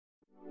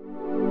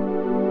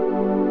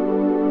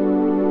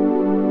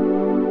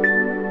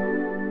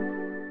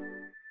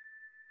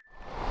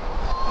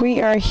We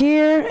are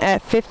here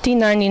at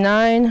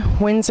 5099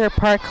 Windsor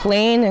Park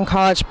Lane in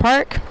College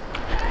Park.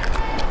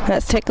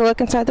 Let's take a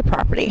look inside the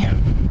property.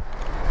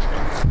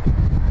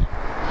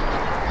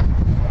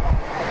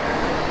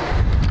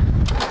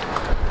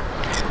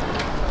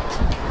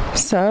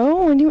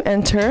 So when you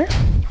enter,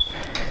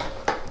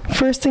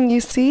 first thing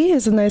you see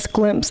is a nice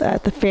glimpse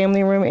at the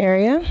family room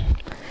area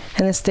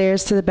and the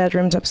stairs to the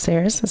bedrooms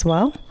upstairs as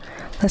well.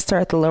 Let's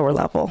start at the lower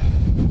level.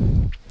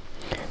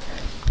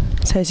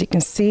 So as you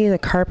can see, the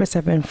carpets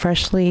have been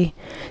freshly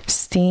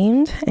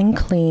steamed and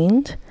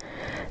cleaned.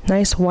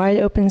 Nice wide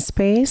open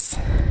space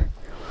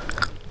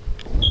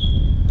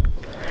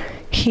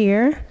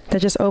here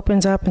that just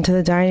opens up into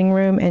the dining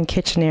room and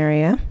kitchen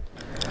area.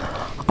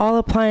 All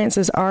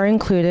appliances are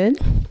included,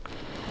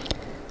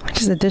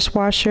 which is a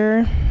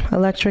dishwasher,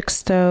 electric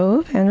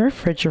stove, and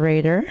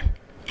refrigerator.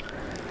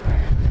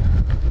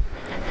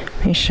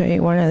 Let me show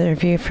you one other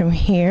view from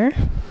here.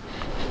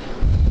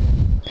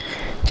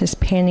 Just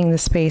panning the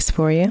space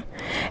for you.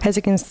 As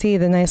you can see,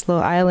 the nice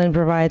little island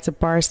provides a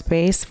bar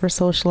space for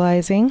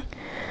socializing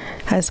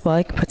as well.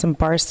 You can put some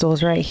bar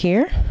stools right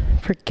here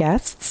for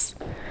guests.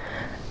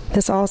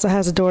 This also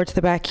has a door to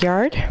the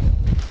backyard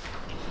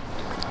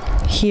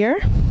here.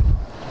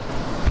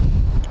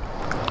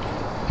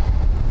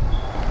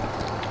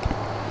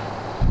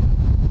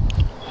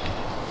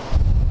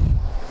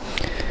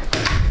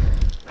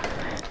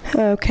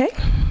 Okay,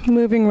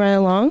 moving right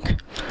along.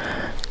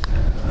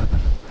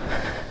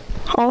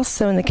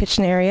 Also in the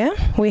kitchen area,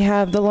 we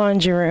have the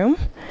laundry room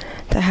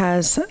that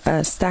has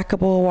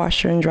stackable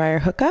washer and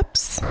dryer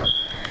hookups,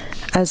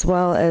 as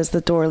well as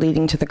the door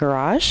leading to the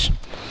garage.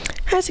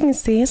 As you can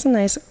see, it's a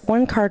nice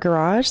one-car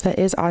garage that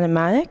is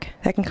automatic,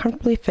 that can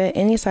comfortably fit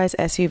any size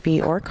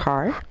SUV or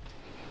car.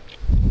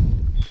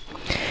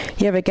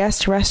 You have a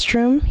guest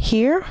restroom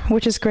here,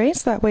 which is great,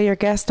 so that way your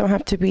guests don't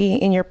have to be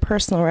in your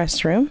personal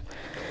restroom.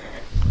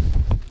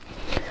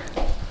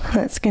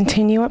 Let's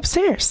continue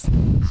upstairs.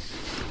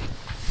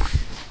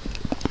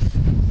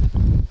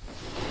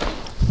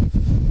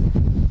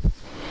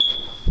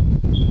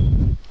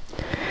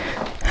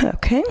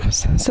 Okay,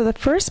 so the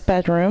first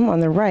bedroom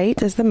on the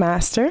right is the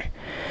master.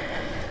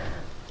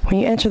 When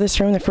you enter this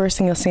room, the first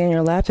thing you'll see on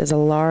your left is a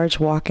large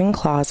walk-in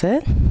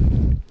closet,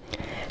 and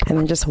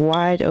then just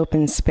wide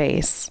open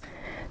space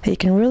that you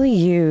can really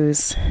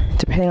use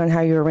depending on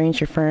how you arrange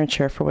your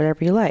furniture for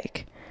whatever you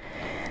like.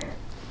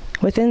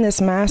 Within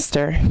this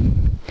master,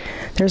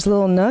 there's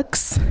little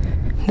nooks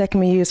that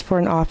can be used for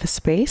an office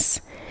space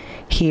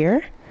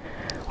here,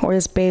 or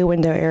this bay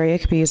window area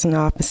could be used as an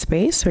office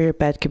space, or your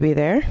bed could be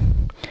there.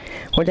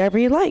 Whatever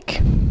you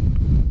like.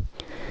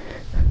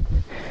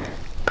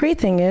 Great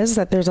thing is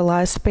that there's a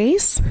lot of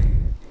space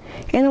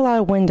and a lot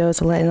of windows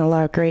to let in a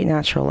lot of great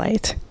natural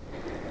light.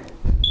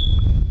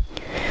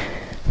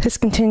 This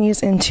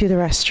continues into the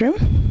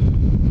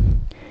restroom.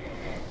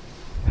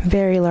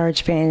 Very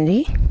large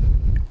vanity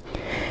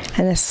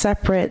and a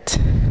separate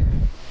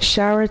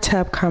shower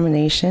tub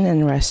combination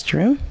and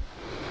restroom.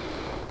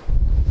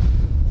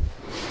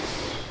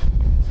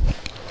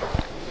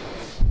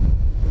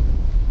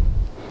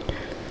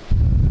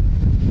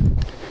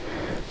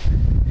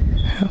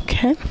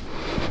 Okay.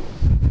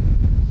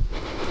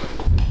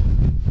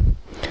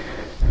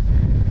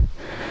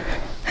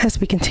 As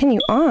we continue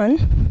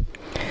on,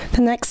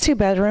 the next two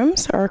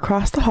bedrooms are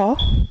across the hall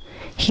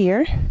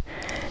here.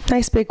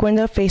 Nice big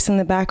window facing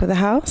the back of the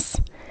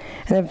house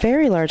and a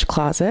very large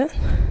closet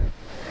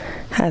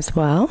as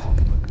well.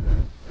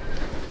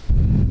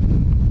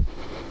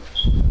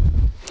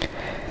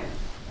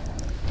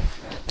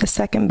 The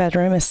second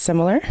bedroom is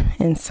similar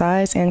in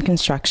size and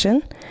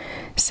construction.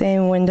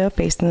 Same window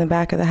facing the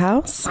back of the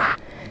house.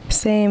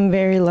 Same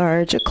very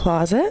large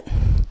closet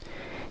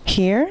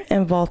here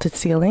and vaulted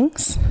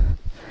ceilings.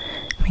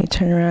 Let me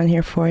turn around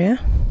here for you.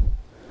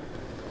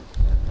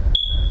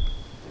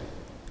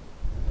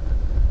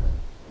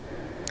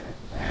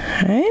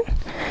 Alright,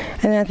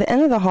 and at the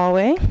end of the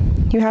hallway,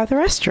 you have the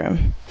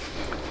restroom.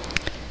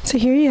 So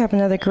here you have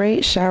another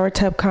great shower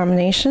tub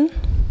combination,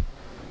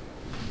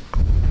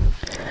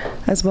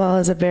 as well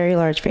as a very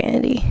large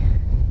vanity.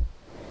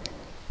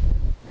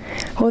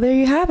 Well, there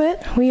you have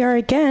it. We are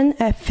again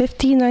at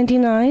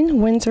 5099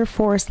 Windsor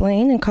Forrest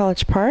Lane in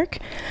College Park.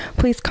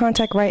 Please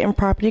contact Ritan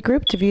Property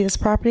Group to view this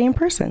property in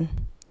person.